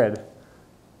vertical grid.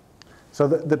 So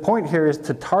the point here is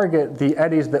to target the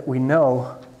eddies that we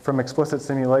know from explicit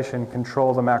simulation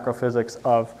control the macrophysics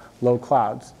of low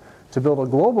clouds, to build a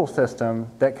global system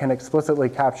that can explicitly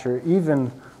capture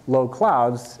even low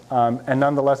clouds and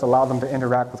nonetheless allow them to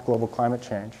interact with global climate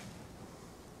change.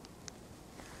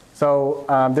 So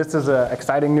this is an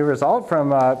exciting new result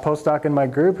from a postdoc in my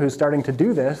group who's starting to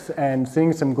do this and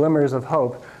seeing some glimmers of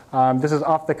hope. This is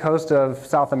off the coast of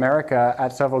South America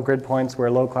at several grid points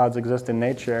where low clouds exist in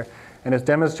nature. And it's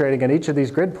demonstrating at each of these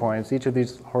grid points, each of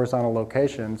these horizontal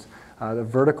locations, the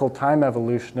vertical time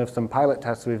evolution of some pilot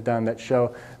tests we've done that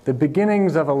show the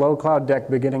beginnings of a low cloud deck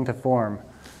beginning to form.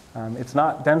 It's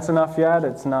not dense enough yet.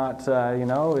 It's not,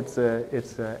 it's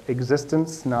a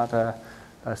existence, not a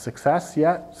success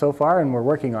yet so far, and we're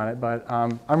working on it. But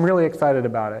I'm really excited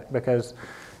about it because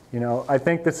I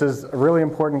think this is a really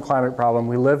important climate problem.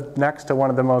 We live next to one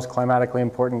of the most climatically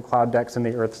important cloud decks in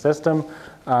the Earth system.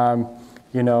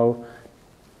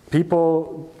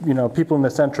 People in the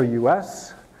central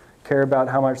U.S. care about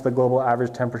how much the global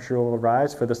average temperature will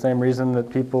rise for the same reason that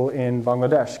people in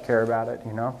Bangladesh care about it.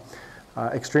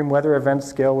 Extreme weather events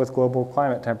scale with global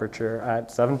climate temperature at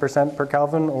 7% per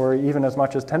Kelvin or even as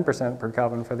much as 10% per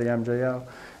Kelvin for the MJO.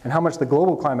 And how much the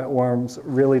global climate warms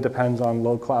really depends on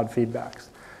low cloud feedbacks.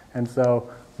 And so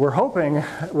we're hoping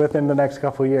within the next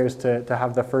couple of years to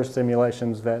have the first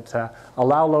simulations that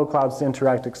allow low clouds to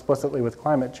interact explicitly with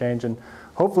climate change and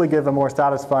hopefully give a more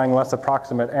satisfying, less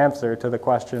approximate answer to the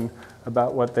question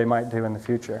about what they might do in the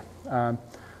future.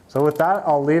 So with that,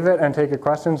 I'll leave it and take your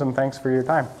questions, and thanks for your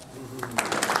time.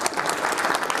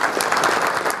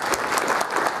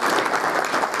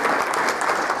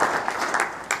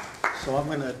 So I'm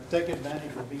going to take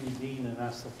advantage of being dean and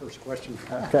ask the first question.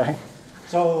 Okay.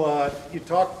 So you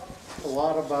talked a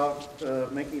lot about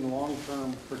making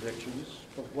long-term predictions,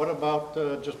 but what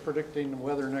about just predicting the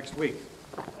weather next week?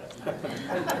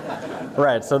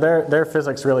 Right, so their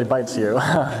physics really bites you.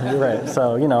 You're right.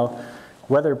 So,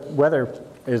 weather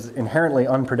is inherently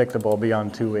unpredictable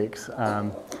beyond 2 weeks,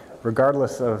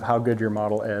 regardless of how good your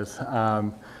model is.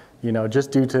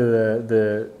 Just due to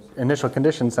the initial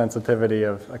condition sensitivity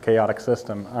of a chaotic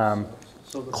system.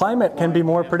 So climate can be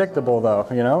more predictable, though.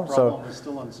 The problem is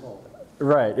still unsolved.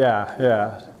 Right.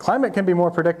 Yeah. Climate can be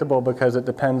more predictable because it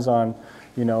depends on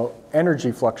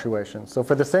energy fluctuations. So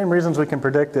for the same reasons we can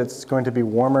predict it's going to be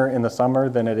warmer in the summer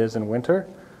than it is in winter,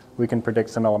 we can predict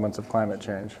some elements of climate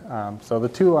change. So the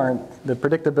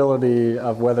predictability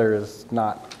of weather is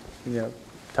not,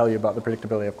 tell you about the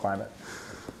predictability of climate.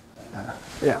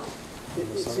 Yeah.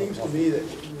 It seems to me that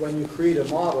when you create a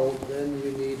model, then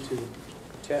you need to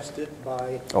test it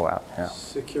by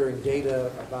securing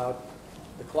data about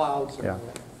the clouds and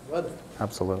the weather.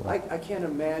 Absolutely. I can't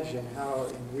imagine how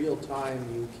in real time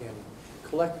you can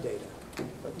collect data.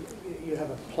 But you have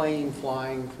a plane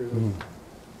flying through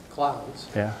clouds,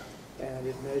 and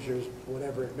it measures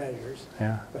whatever it measures.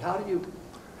 Yeah. But how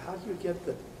how do you get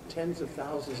the tens of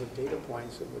thousands of data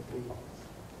points that would be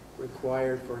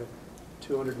required for a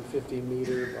 250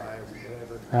 meter by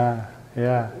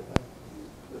whatever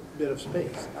bit of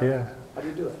space? How do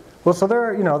you do it? Well, so there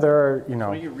are. Why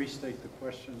don't you restate the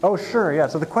question? Oh, sure, yeah.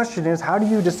 So the question is, how do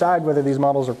you decide whether these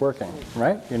models are working,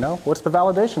 right? What's the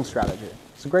validation strategy?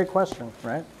 It's a great question,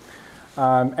 right?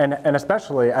 And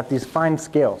especially at these fine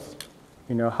scales,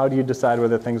 how do you decide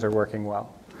whether things are working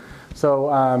well? So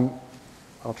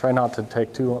I'll try not to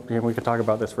take too long. We could talk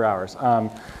about this for hours.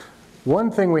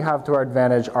 One thing we have to our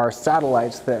advantage are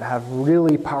satellites that have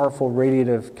really powerful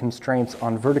radiative constraints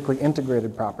on vertically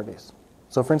integrated properties.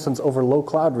 So for instance, over low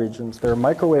cloud regions, there are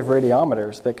microwave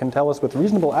radiometers that can tell us with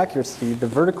reasonable accuracy the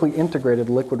vertically integrated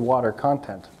liquid water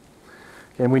content.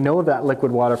 And we know that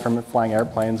liquid water from flying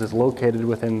airplanes is located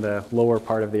within the lower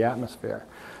part of the atmosphere.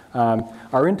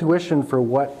 Our intuition for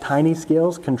what tiny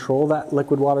scales control that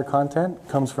liquid water content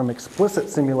comes from explicit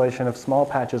simulation of small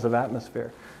patches of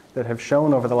atmosphere that have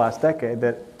shown over the last decade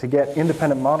that to get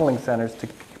independent modeling centers to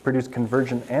produce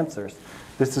convergent answers,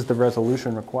 this is the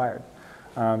resolution required.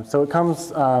 So it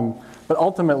comes, but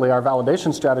ultimately our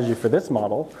validation strategy for this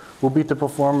model will be to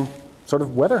perform sort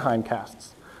of weather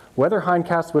hindcasts. Weather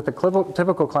hindcasts with a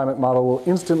typical climate model will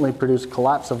instantly produce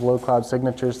collapse of low cloud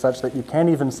signatures such that you can't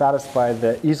even satisfy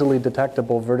the easily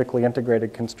detectable vertically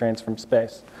integrated constraints from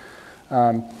space.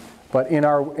 But in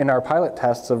our pilot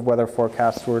tests of weather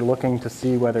forecasts, we're looking to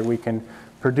see whether we can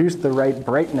produce the right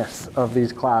brightness of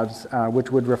these clouds, which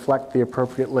would reflect the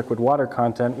appropriate liquid water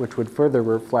content, which would further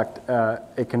reflect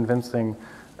a convincing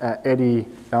eddy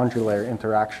boundary layer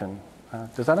interaction.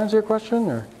 Does that answer your question?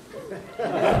 Or?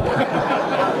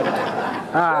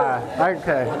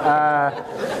 Okay.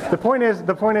 The point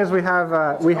is we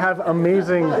have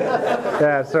amazing.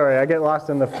 Yeah, sorry, I get lost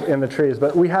in the trees,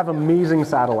 but we have amazing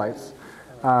satellites.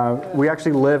 We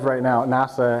actually live right now.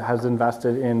 NASA has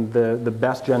invested in the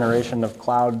best generation of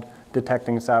cloud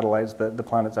detecting satellites that the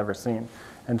planet's ever seen,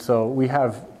 and so we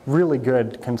have really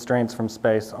good constraints from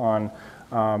space on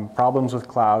problems with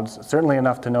clouds, certainly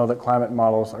enough to know that climate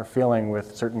models are failing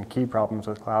with certain key problems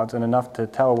with clouds, and enough to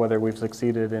tell whether we've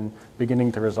succeeded in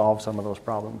beginning to resolve some of those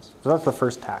problems. So that's the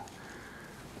first tack.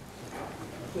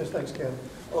 Yes, thanks, Ken.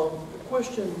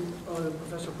 Question,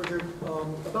 Professor Pritchard.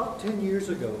 About 10 years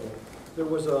ago, there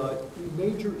was a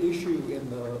major issue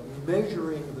in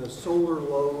measuring the solar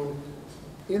load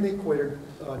in the equator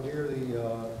near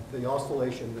the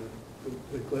oscillation,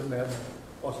 the Glenn-Madden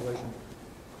oscillation.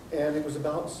 And it was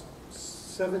about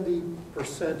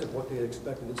 70% of what they had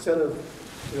expected. Instead of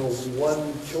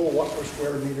 1 kilowatt per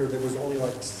square meter, there was only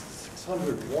like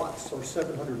 600 watts or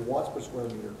 700 watts per square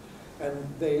meter. And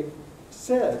they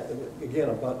said, again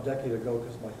about a decade ago,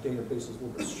 because my database is a little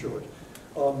bit short,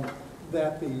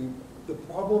 that the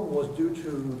problem was due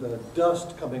to the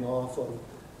dust coming off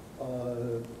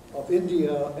of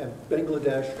India and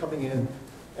Bangladesh coming in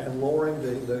and lowering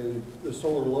the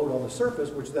solar load on the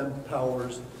surface, which then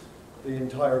powers the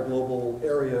entire global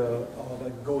area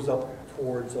that goes up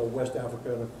towards West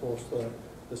Africa and, of course,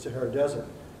 the Sahara Desert.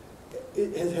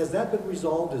 Has that been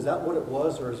resolved? Is that what it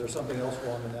was, or is there something else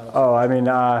wrong in that? Oh, I mean,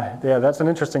 yeah, that's an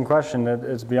interesting question.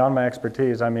 It's beyond my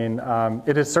expertise. I mean,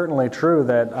 it is certainly true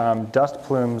that dust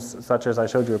plumes, such as I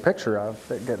showed you a picture of,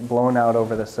 that get blown out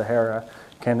over the Sahara,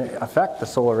 can affect the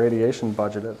solar radiation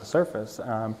budget at the surface.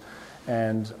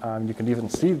 And you can even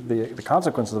see the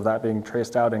consequences of that being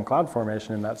traced out in cloud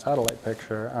formation in that satellite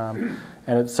picture.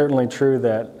 And it's certainly true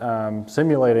that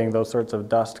simulating those sorts of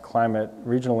dust climate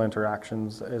regional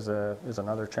interactions is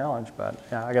another challenge. But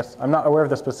yeah, I guess I'm not aware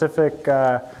of the specific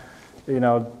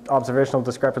observational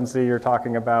discrepancy you're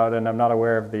talking about, and I'm not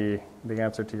aware of the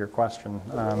answer to your question.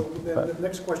 The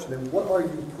next question then, what are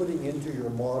you putting into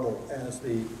your model as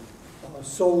the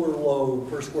solar load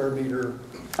per square meter?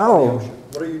 Oh,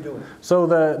 what are you doing? So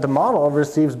the model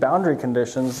receives boundary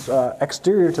conditions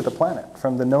exterior to the planet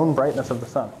from the known brightness of the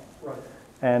sun. Right.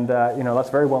 And that's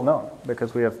very well known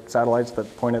because we have satellites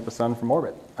that point at the sun from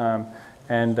orbit.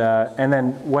 And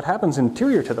then what happens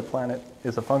interior to the planet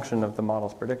is a function of the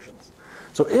model's predictions.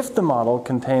 So if the model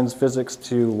contains physics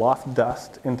to loft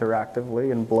dust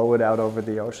interactively and blow it out over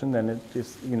the ocean, then it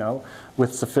is,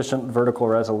 with sufficient vertical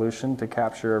resolution to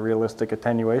capture a realistic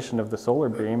attenuation of the solar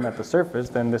beam at the surface,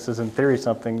 then this is in theory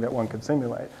something that one could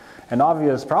simulate. An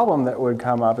obvious problem that would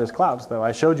come up is clouds, though.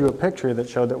 I showed you a picture that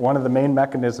showed that one of the main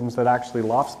mechanisms that actually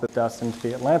lofts the dust into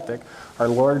the Atlantic are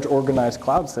large organized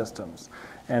cloud systems.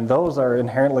 And those are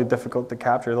inherently difficult to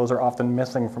capture. Those are often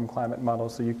missing from climate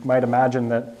models. So you might imagine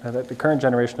that the current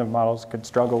generation of models could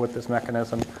struggle with this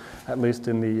mechanism, at least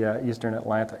in the Eastern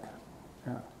Atlantic.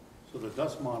 Yeah. So the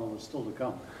dust model is still to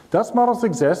come. Dust models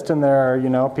exist, and there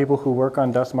are, people who work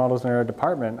on dust models in our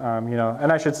department.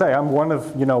 And I should say, I'm one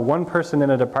of, one person in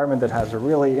a department that has a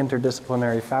really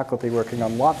interdisciplinary faculty working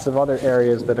on lots of other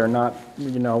areas that are not,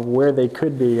 where they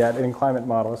could be in climate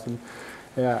models. And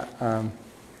yeah.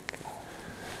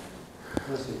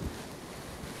 Let's see.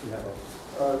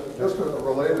 Just a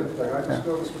related thing, I just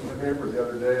noticed in the paper the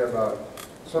other day about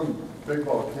some big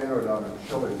volcano down in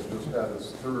Chile that just had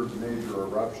its third major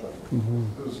eruption.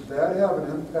 Does that have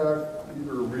an impact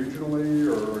either regionally,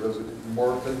 or does it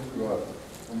morph into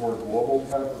a more global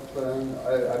type of thing?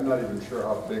 I'm not even sure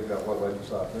how big that was. I just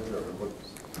saw a picture of it. It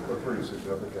looked pretty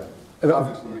significant.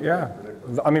 Obviously, yeah,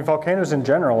 volcanoes in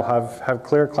general have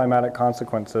clear climatic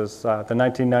consequences. The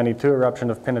 1992 eruption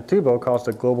of Pinatubo caused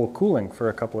a global cooling for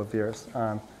a couple of years.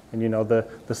 And the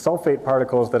sulfate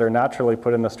particles that are naturally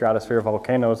put in the stratosphere of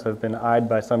volcanoes have been eyed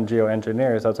by some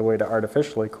geoengineers as a way to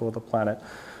artificially cool the planet.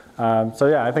 So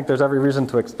yeah, I think there's every reason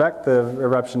to expect the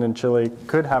eruption in Chile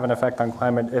could have an effect on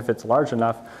climate if it's large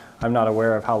enough. I'm not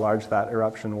aware of how large that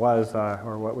eruption was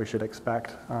or what we should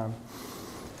expect.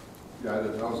 Yeah, I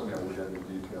wasn't able to get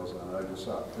any details on it. I just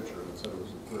saw a picture that said it was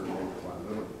the third major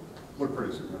one. It looked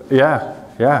pretty significant. Yeah,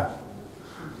 yeah.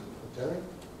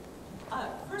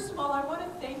 First of all, I want to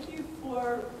thank you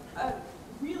for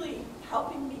really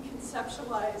helping me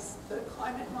conceptualize the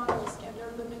climate models and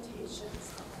their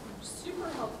limitations. Super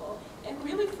helpful, and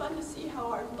really fun to see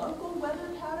how our local weather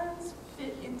patterns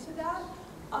fit into that.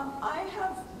 I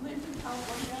have lived in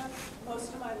California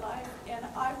most of my life, and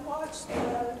I've watched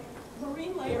the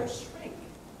marine layer shrink.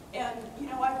 And,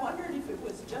 I wondered if it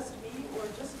was just me or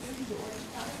just moving to Orange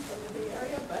County from the Bay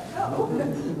Area, but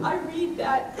no. I read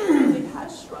that it really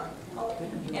has shrunk.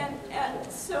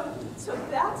 And so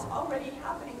that's already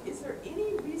happening. Is there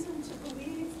any reason to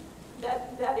believe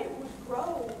that it would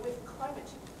grow with climate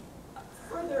change,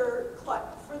 further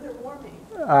warming?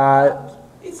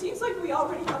 It seems like we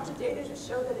already have the data to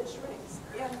show that it shrinks.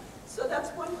 And so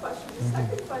that's one question. The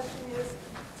second question is,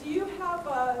 do you have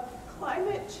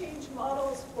climate change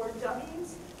models for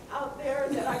dummies out there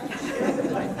that I can share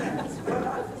with my friends who are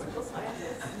not physical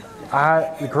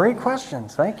scientists? Great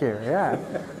questions, thank you. Yeah.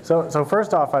 So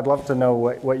first off, I'd love to know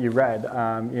what you read.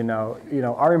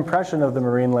 Our impression of the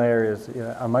marine layer is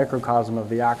a microcosm of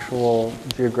the actual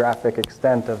geographic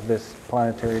extent of this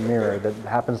planetary mirror that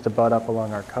happens to butt up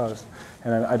along our coast.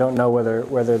 And I don't know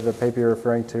whether the paper you're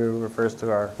referring to refers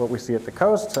to what we see at the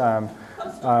coast.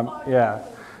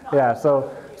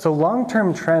 So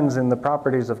long-term trends in the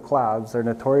properties of clouds are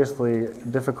notoriously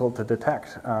difficult to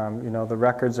detect. The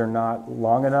records are not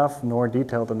long enough nor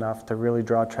detailed enough to really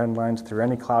draw trend lines through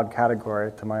any cloud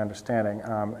category, to my understanding,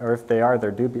 or if they are,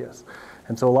 they're dubious.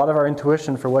 And so a lot of our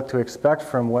intuition for what to expect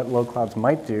from what low clouds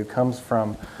might do comes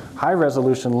from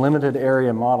high-resolution, limited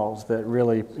area models that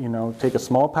really, take a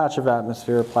small patch of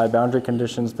atmosphere, apply boundary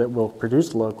conditions that will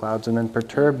produce low clouds, and then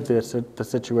perturb the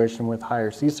situation with higher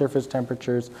sea surface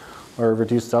temperatures or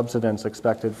reduced subsidence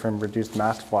expected from reduced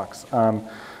mass flux.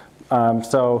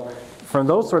 So from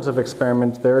those sorts of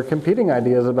experiments, there are competing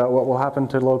ideas about what will happen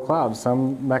to low clouds.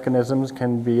 Some mechanisms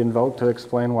can be invoked to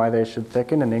explain why they should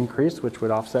thicken and increase, which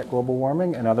would offset global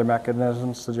warming, and other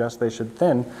mechanisms suggest they should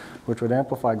thin, which would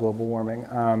amplify global warming.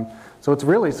 So it's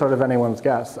really sort of anyone's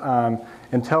guess.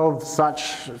 Until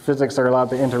such physics are allowed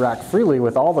to interact freely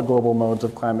with all the global modes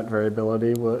of climate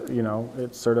variability,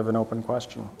 it's sort of an open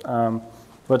question.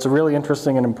 But it's a really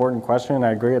interesting and important question, and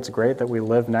I agree it's great that we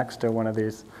live next to one of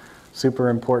these super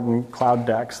important cloud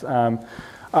decks.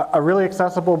 A really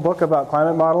accessible book about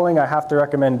climate modeling, I have to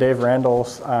recommend Dave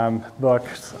Randall's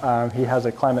books. He has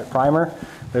a climate primer.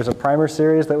 There's a primer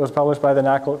series that was published by the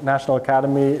National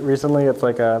Academy recently. It's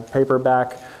like a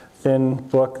paperback, thin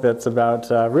book that's about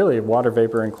really water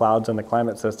vapor and clouds and the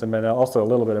climate system, and also a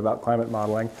little bit about climate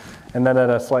modeling. And then at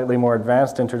a slightly more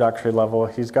advanced introductory level,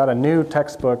 he's got a new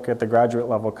textbook at the graduate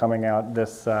level coming out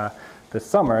this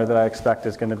summer that I expect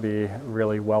is going to be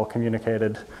really well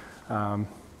communicated.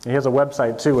 He has a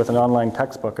website too with an online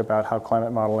textbook about how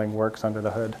climate modeling works under the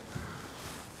hood.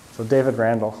 So David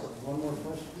Randall. One more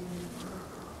question.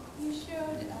 You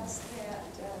showed us that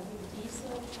the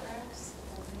diesel tracks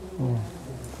of the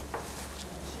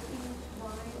shipping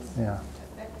lines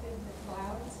affected the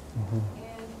clouds,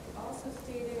 and also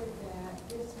stated that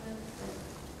this meant that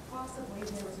possibly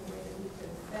there was a way that we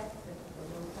could affect the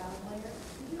low cloud layer.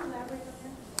 Could you elaborate on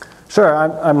that? Sure,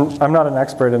 I'm not an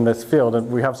expert in this field,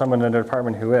 and we have someone in the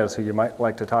department who is, who you might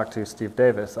like to talk to, Steve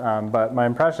Davis. But my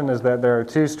impression is that there are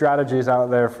two strategies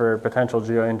out there for potential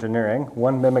geoengineering.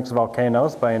 One mimics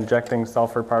volcanoes by injecting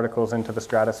sulfur particles into the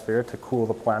stratosphere to cool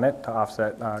the planet to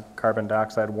offset carbon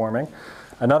dioxide warming.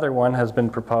 Another one has been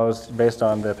proposed, based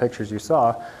on the pictures you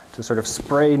saw, to sort of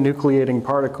spray nucleating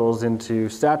particles into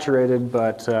saturated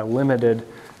but limited,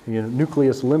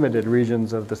 nucleus-limited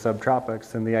regions of the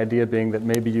subtropics, and the idea being that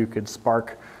maybe you could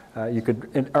spark, you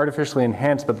could artificially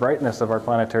enhance the brightness of our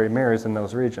planetary mirrors in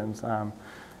those regions.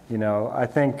 I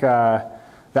think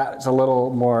that's a little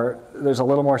more, there's a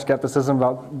little more skepticism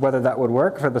about whether that would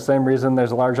work. For the same reason,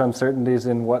 there's large uncertainties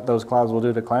in what those clouds will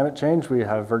do to climate change. We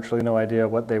have virtually no idea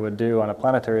what they would do on a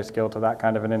planetary scale to that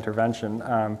kind of an intervention.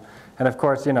 And of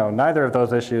course, neither of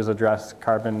those issues address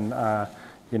carbon,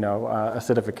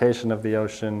 acidification of the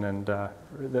ocean, and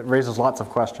that raises lots of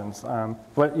questions.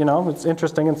 But it's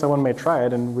interesting, and someone may try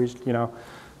it, and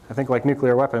I think like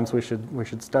nuclear weapons, we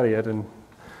should study it and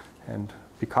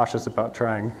be cautious about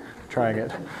trying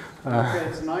it. Okay,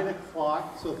 it's 9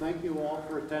 o'clock, so thank you all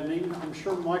for attending. I'm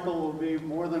sure Michael will be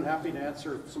more than happy to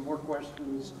answer some more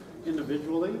questions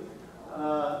individually.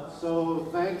 So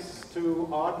thanks to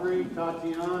Audrey,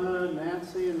 Tatiana,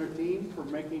 Nancy, and their team for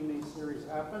making these series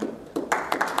happen.